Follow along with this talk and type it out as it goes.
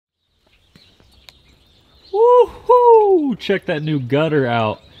Woohoo! Check that new gutter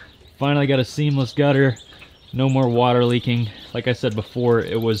out. Finally got a seamless gutter. No more water leaking. Like I said before,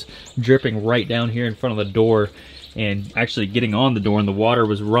 it was dripping right down here in front of the door and actually getting on the door, and the water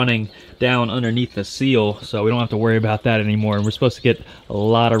was running down underneath the seal, so we don't have to worry about that anymore. And we're supposed to get a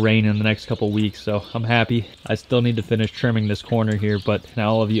lot of rain in the next couple weeks, so I'm happy. I still need to finish trimming this corner here, but now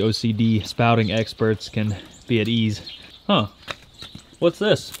all of you OCD spouting experts can be at ease. Huh, what's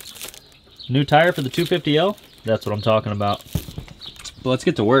this? New tire for the 250L? That's what I'm talking about. But let's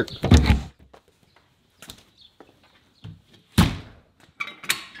get to work.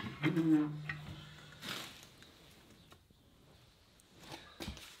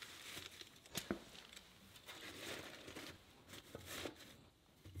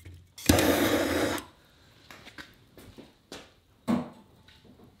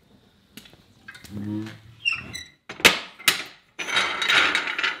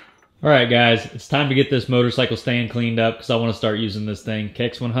 Alright guys, it's time to get this motorcycle stand cleaned up because I want to start using this thing.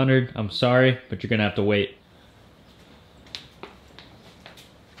 KLX110, I'm sorry, but you're going to have to wait.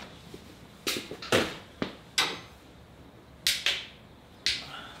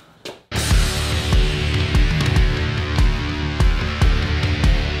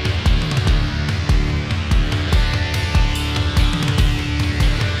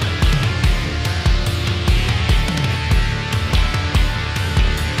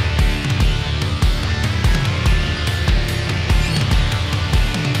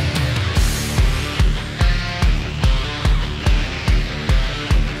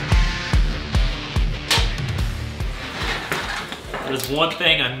 There's one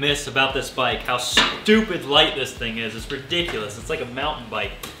thing I miss about this bike, how stupid light this thing is. It's ridiculous. It's like a mountain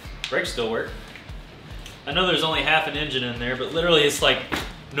bike. Brakes still work. I know there's only half an engine in there, but literally it's like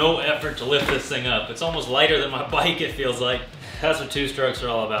no effort to lift this thing up. It's almost lighter than my bike, it feels like. That's what two-strokes are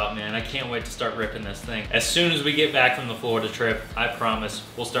all about, man. I can't wait to start ripping this thing. As soon as we get back from the Florida trip, I promise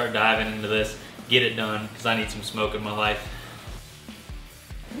we'll start diving into this, get it done, because I need some smoke in my life.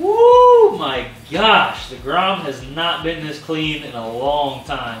 Woo, my gosh, the Grom has not been this clean in a long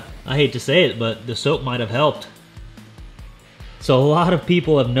time. I hate to say it, but the soap might have helped. So a lot of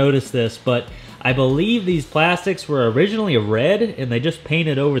people have noticed this, but I believe these plastics were originally red and they just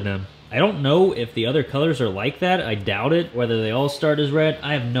painted over them. I don't know if the other colors are like that. I doubt it. Whether they all start as red,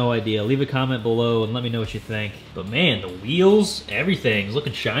 I have no idea. Leave a comment below and let me know what you think. But man, the wheels, everything's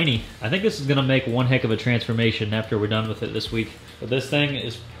looking shiny. I think this is gonna make one heck of a transformation after we're done with it this week. But this thing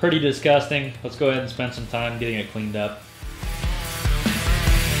is pretty disgusting. Let's go ahead and spend some time getting it cleaned up.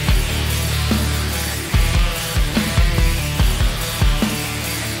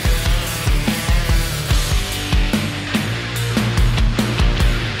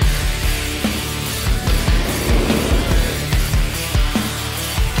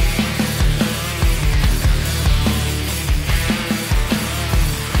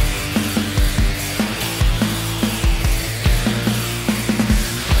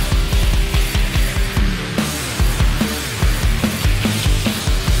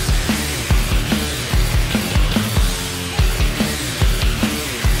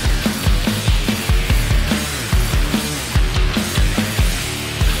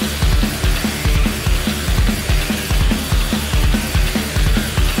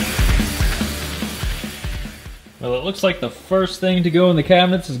 Well, it looks like the first thing to go in the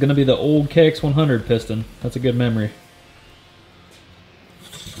cabinets is going to be the old KLX100 piston. That's a good memory.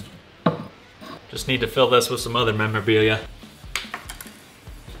 Just need to fill this with some other memorabilia.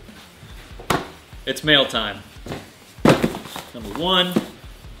 It's mail time. Number one.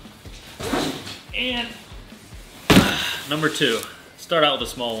 And number two. Start out with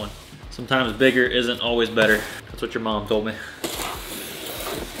a small one. Sometimes bigger isn't always better. That's what your mom told me.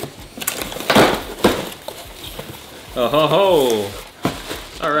 Oh ho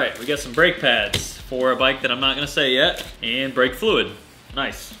ho! All right, we got some brake pads for a bike that I'm not gonna say yet, and brake fluid.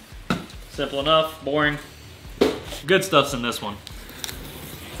 Nice. Simple enough, boring. Good stuff's in this one.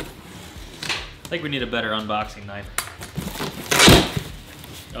 I think we need a better unboxing knife.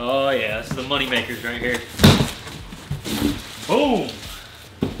 Oh yeah, this is the money makers right here. Boom!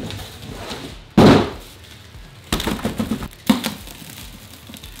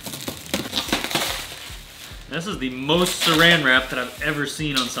 This is the most saran wrap that I've ever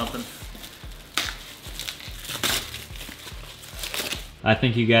seen on something. I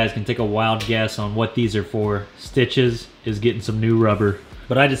think you guys can take a wild guess on what these are for. Stitches is getting some new rubber.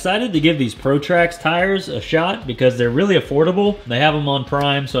 But I decided to give these ProTrax tires a shot because they're really affordable. They have them on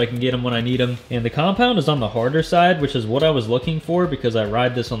Prime so I can get them when I need them. And the compound is on the harder side, which is what I was looking for because I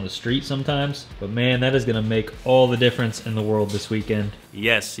ride this on the street sometimes. But man, that is gonna make all the difference in the world this weekend.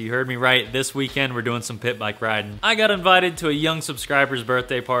 Yes, you heard me right. This weekend we're doing some pit bike riding. I got invited to a young subscriber's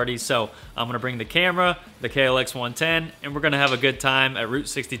birthday party, so I'm gonna bring the camera, the KLX110, and we're gonna have a good time at Route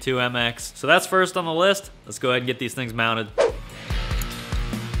 62 MX. So that's first on the list. Let's go ahead and get these things mounted.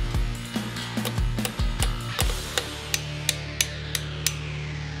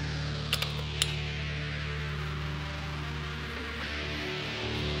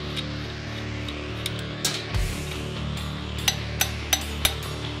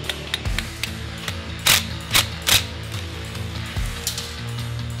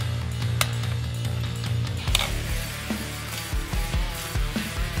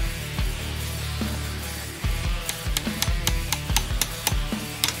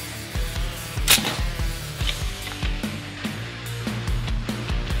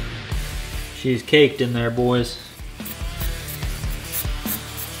 She's caked in there, boys.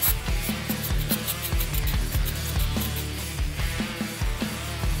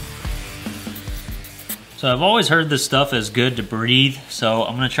 So I've always heard this stuff is good to breathe, so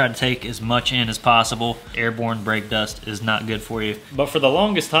I'm gonna try to take as much in as possible. Airborne brake dust is not good for you. But for the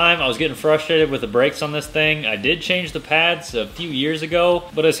longest time, I was getting frustrated with the brakes on this thing. I did change the pads a few years ago,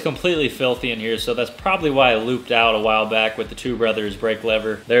 but it's completely filthy in here, so that's probably why I looped out a while back with the Two Brothers brake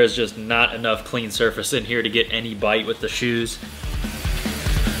lever. There's just not enough clean surface in here to get any bite with the shoes.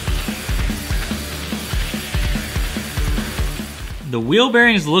 The wheel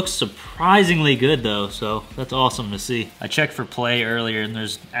bearings look surprisingly good though, so that's awesome to see. I checked for play earlier and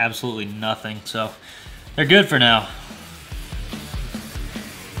there's absolutely nothing, so they're good for now.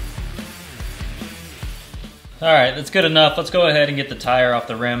 All right, that's good enough. Let's go ahead and get the tire off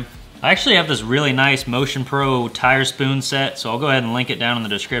the rim. I actually have this really nice Motion Pro tire spoon set, so I'll go ahead and link it down in the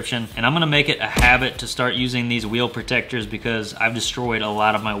description. And I'm gonna make it a habit to start using these wheel protectors because I've destroyed a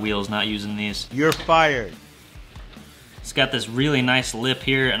lot of my wheels not using these. You're fired. It's got this really nice lip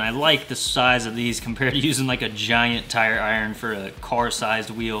here, and I like the size of these compared to using like a giant tire iron for a car-sized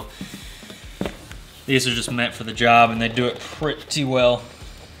wheel. These are just meant for the job, and they do it pretty well.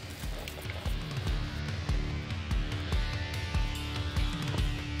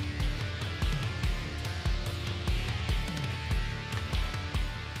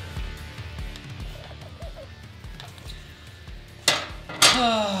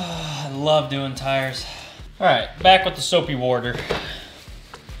 I love doing tires. All right, back with the soapy water.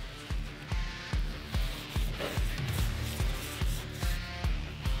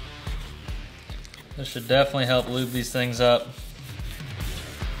 This should definitely help lube these things up.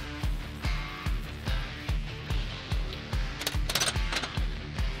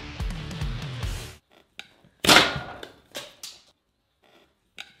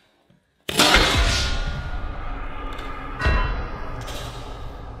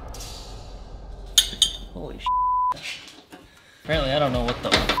 Holy shit. Apparently I don't know what the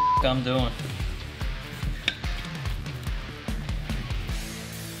f I'm doing.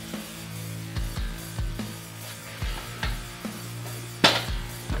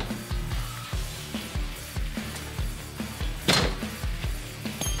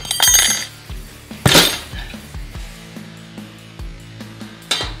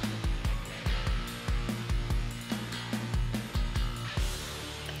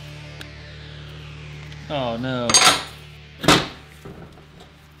 Oh no.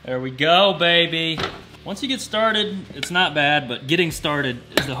 There we go, baby. Once you get started, it's not bad, but getting started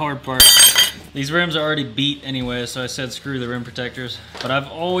is the hard part. These rims are already beat anyway, so I said screw the rim protectors. But I've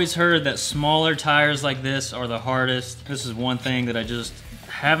always heard that smaller tires like this are the hardest. This is one thing that I just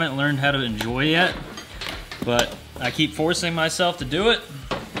haven't learned how to enjoy yet, but I keep forcing myself to do it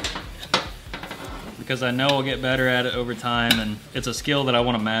because I know I'll get better at it over time, and it's a skill that I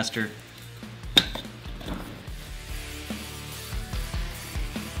want to master.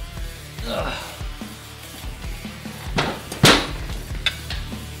 Ugh.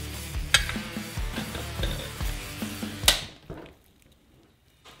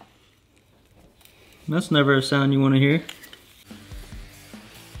 That's never a sound you want to hear.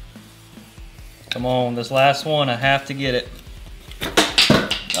 Come on, this last one, I have to get it.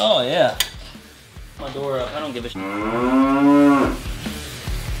 Oh yeah. My door up, I don't give a shit.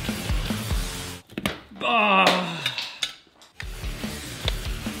 Ah.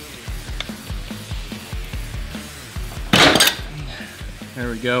 There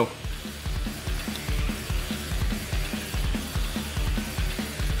we go.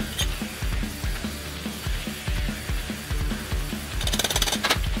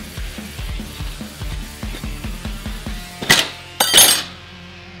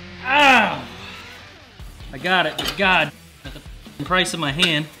 got it, but God, at the price of my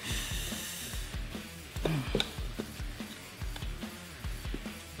hand.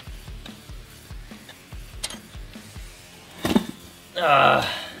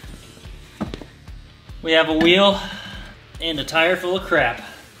 We have a wheel and a tire full of crap.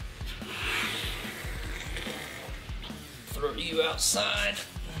 Throw you outside.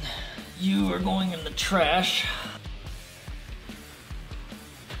 You are going in the trash.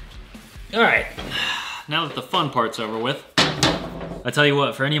 All right, now that the fun part's over with, I tell you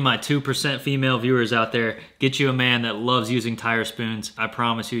what, for any of my 2% female viewers out there, get you a man that loves using tire spoons. I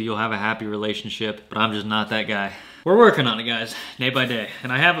promise you, you'll have a happy relationship, but I'm just not that guy. We're working on it, guys, day by day.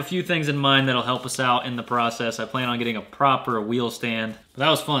 And I have a few things in mind that'll help us out in the process. I plan on getting a proper wheel stand, but that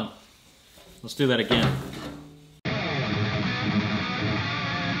was fun. Let's do that again.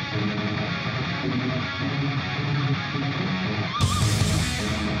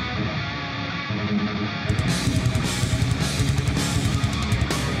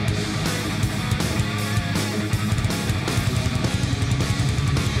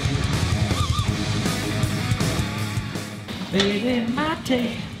 Baby,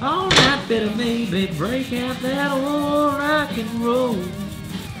 mate, all night, better maybe break out that old rock and roll.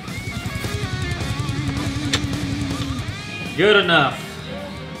 Good enough.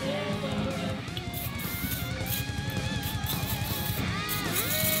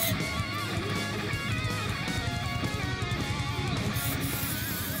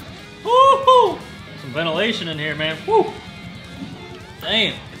 Woo-hoo! Some ventilation in here, man. Woo!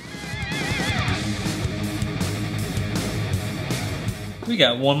 Damn. We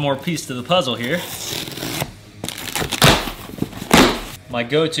got one more piece to the puzzle here. My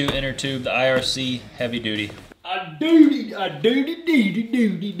go-to inner tube, the IRC Heavy Duty.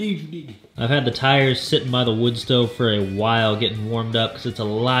 I've had the tires sitting by the wood stove for a while getting warmed up because it's a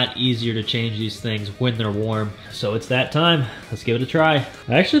lot easier to change these things when they're warm. So it's that time. Let's give it a try.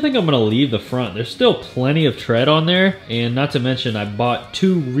 I actually think I'm gonna leave the front. There's still plenty of tread on there, and not to mention I bought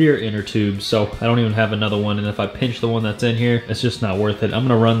 2 rear inner tubes, so I don't even have another one, and if I pinch the one that's in here, it's just not worth it. I'm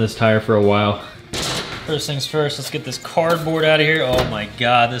gonna run this tire for a while. First things first, let's get this cardboard out of here. Oh my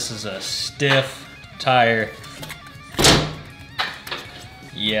God, this is a stiff tire.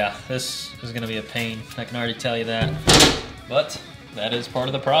 Yeah, this is gonna be a pain. I can already tell you that. But that is part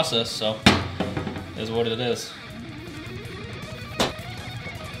of the process, so it is what it is.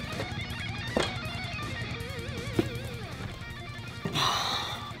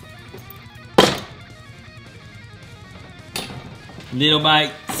 Little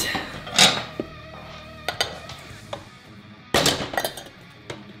bites.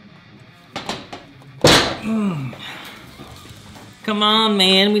 Come on,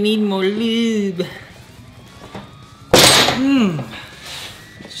 man, we need more lube.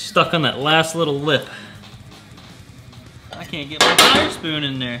 Stuck on that last little lip. I can't get my tire spoon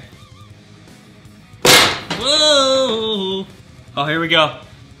in there. Whoa! Oh, here we go.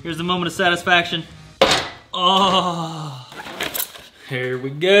 Here's the moment of satisfaction. Oh, here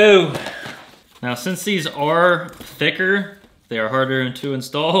we go. Now, since these are thicker, they are harder to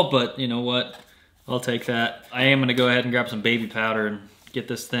install, but you know what? I'll take that. I am gonna go ahead and grab some baby powder and get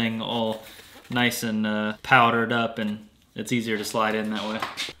this thing all nice and powdered up, and it's easier to slide in that way.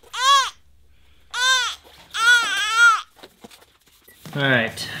 All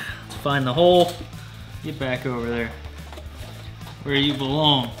right, let's find the hole. Get back over there, where you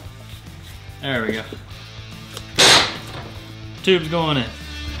belong. There we go. Tube's going in.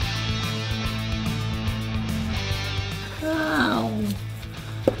 Oh.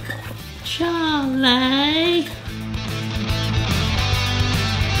 Charlie.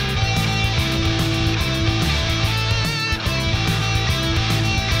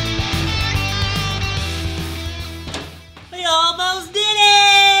 We almost did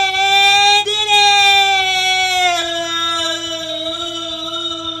it! Did it!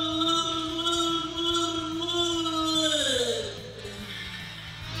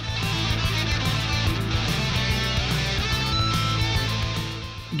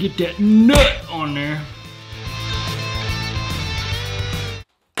 Get that nut on there.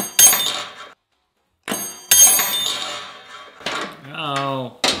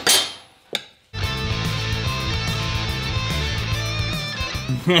 Oh.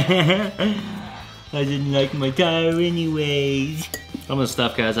 I didn't like my tire anyways. Some of the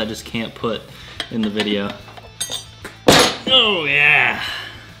stuff, guys, I just can't put in the video. Oh yeah.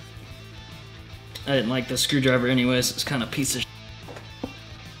 I didn't like the screwdriver anyways. It's kind of a piece of shit.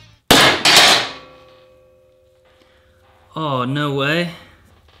 Oh, no way.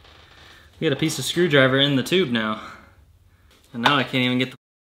 We got a piece of screwdriver in the tube now. And now I can't even get the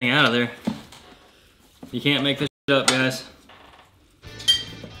thing out of there. You can't make this shit up, guys.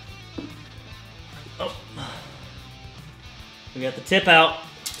 Oh. We got the tip out.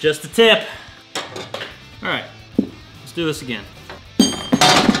 Just the tip. All right, let's do this again.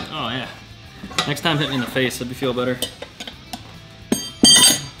 Oh yeah. Next time hit me in the face, that'd feel better.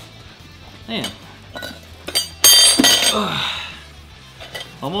 Man. Ugh.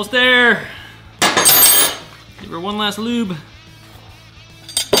 Almost there. Give her one last lube.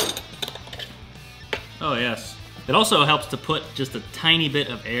 Oh yes. It also helps to put just a tiny bit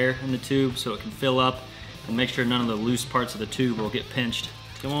of air in the tube so it can fill up and make sure none of the loose parts of the tube will get pinched.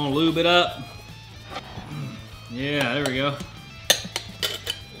 Come on, lube it up. Yeah, there we go.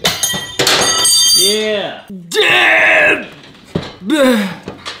 Yeah. Damn!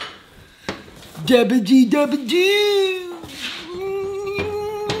 Dabba-dee, dabba-dee.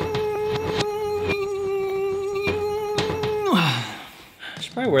 I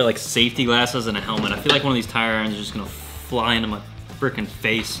should probably wear like safety glasses and a helmet. I feel like one of these tire irons is just gonna fly into my freaking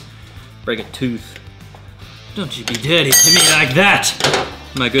face, break a tooth. Don't you be dirty to me like that,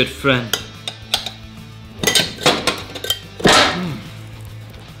 my good friend.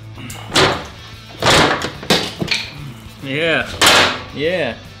 Yeah,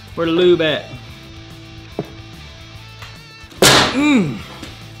 yeah. Where the lube at?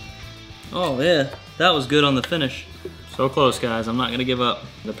 Oh yeah, that was good on the finish. So close, guys. I'm not gonna give up.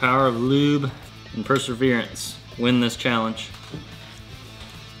 The power of lube and perseverance win this challenge.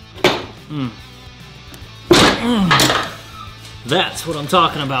 That's what I'm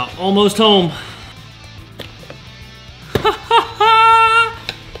talking about. Almost home.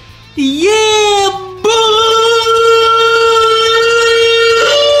 Yeah,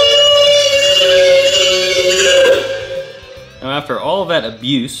 Now after all of that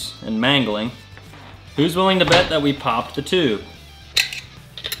abuse and mangling, who's willing to bet that we popped the tube?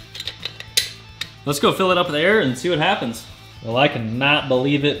 Let's go fill it up with air and see what happens. Well, I cannot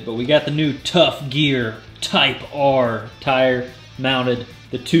believe it, but we got the new Tough Gear Type R tire mounted.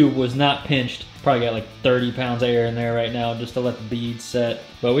 The tube was not pinched. Probably got like 30 pounds of air in there right now just to let the bead set.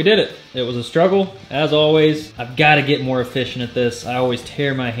 But we did it. It was a struggle, as always. I've got to get more efficient at this. I always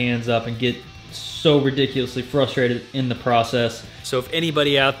tear my hands up and get so ridiculously frustrated in the process. So if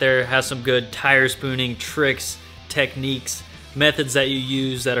anybody out there has some good tire spooning tricks, techniques, methods that you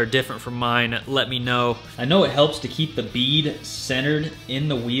use that are different from mine, let me know. I know it helps to keep the bead centered in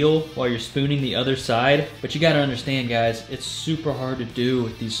the wheel while you're spooning the other side, but you gotta understand, guys, it's super hard to do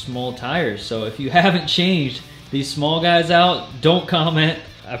with these small tires. So if you haven't changed these small guys out, don't comment.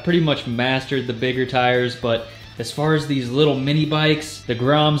 I pretty much mastered the bigger tires, but as far as these little mini bikes, the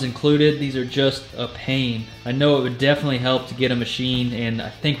Groms included, these are just a pain. I know it would definitely help to get a machine, and I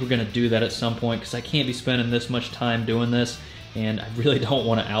think we're gonna do that at some point because I can't be spending this much time doing this, and I really don't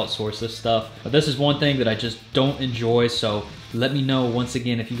want to outsource this stuff. But this is one thing that I just don't enjoy, so let me know once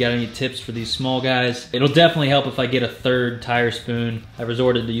again if you got any tips for these small guys. It'll definitely help if I get a third tire spoon. I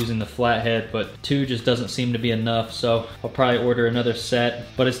resorted to using the flathead, but 2 just doesn't seem to be enough, so I'll probably order another set.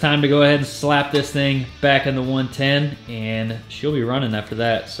 But it's time to go ahead and slap this thing back in the 110, and she'll be running after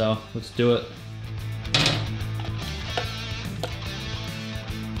that, so let's do it.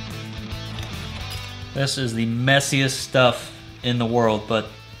 This is the messiest stuff in the world, but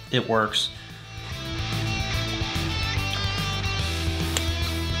it works.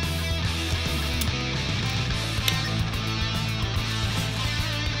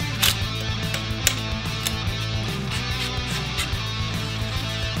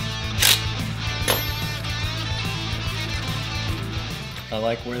 I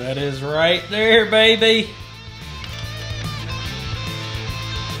like where that is right there, baby.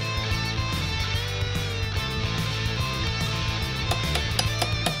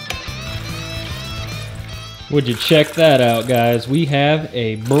 Would you check that out, guys? We have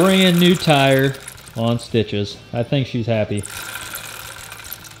a brand new tire on stitches. I think she's happy.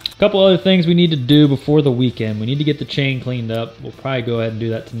 A couple other things we need to do before the weekend. We need to get the chain cleaned up. We'll probably go ahead and do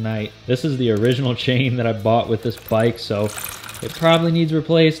that tonight. This is the original chain that I bought with this bike, so it probably needs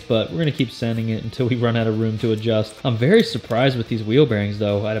replaced, but we're gonna keep sending it until we run out of room to adjust. I'm very surprised with these wheel bearings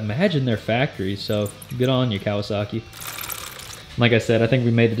though. I'd imagine they're factory, so good on you, Kawasaki. Like I said, I think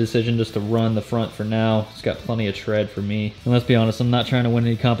we made the decision just to run the front for now. It's got plenty of tread for me. And let's be honest, I'm not trying to win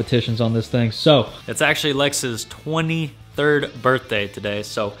any competitions on this thing, so. It's actually Lex's 23rd birthday today,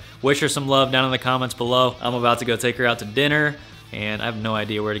 so wish her some love down in the comments below. I'm about to go take her out to dinner. and I have no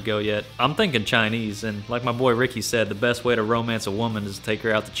idea where to go yet. I'm thinking Chinese, and like my boy Ricky said, the best way to romance a woman is to take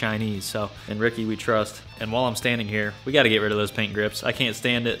her out to Chinese, so, and Ricky we trust. And while I'm standing here, we gotta get rid of those paint grips. I can't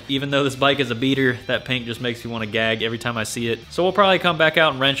stand it. Even though this bike is a beater, that paint just makes me want to gag every time I see it. So we'll probably come back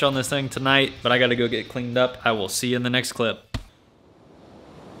out and wrench on this thing tonight, but I gotta go get it cleaned up. I will see you in the next clip.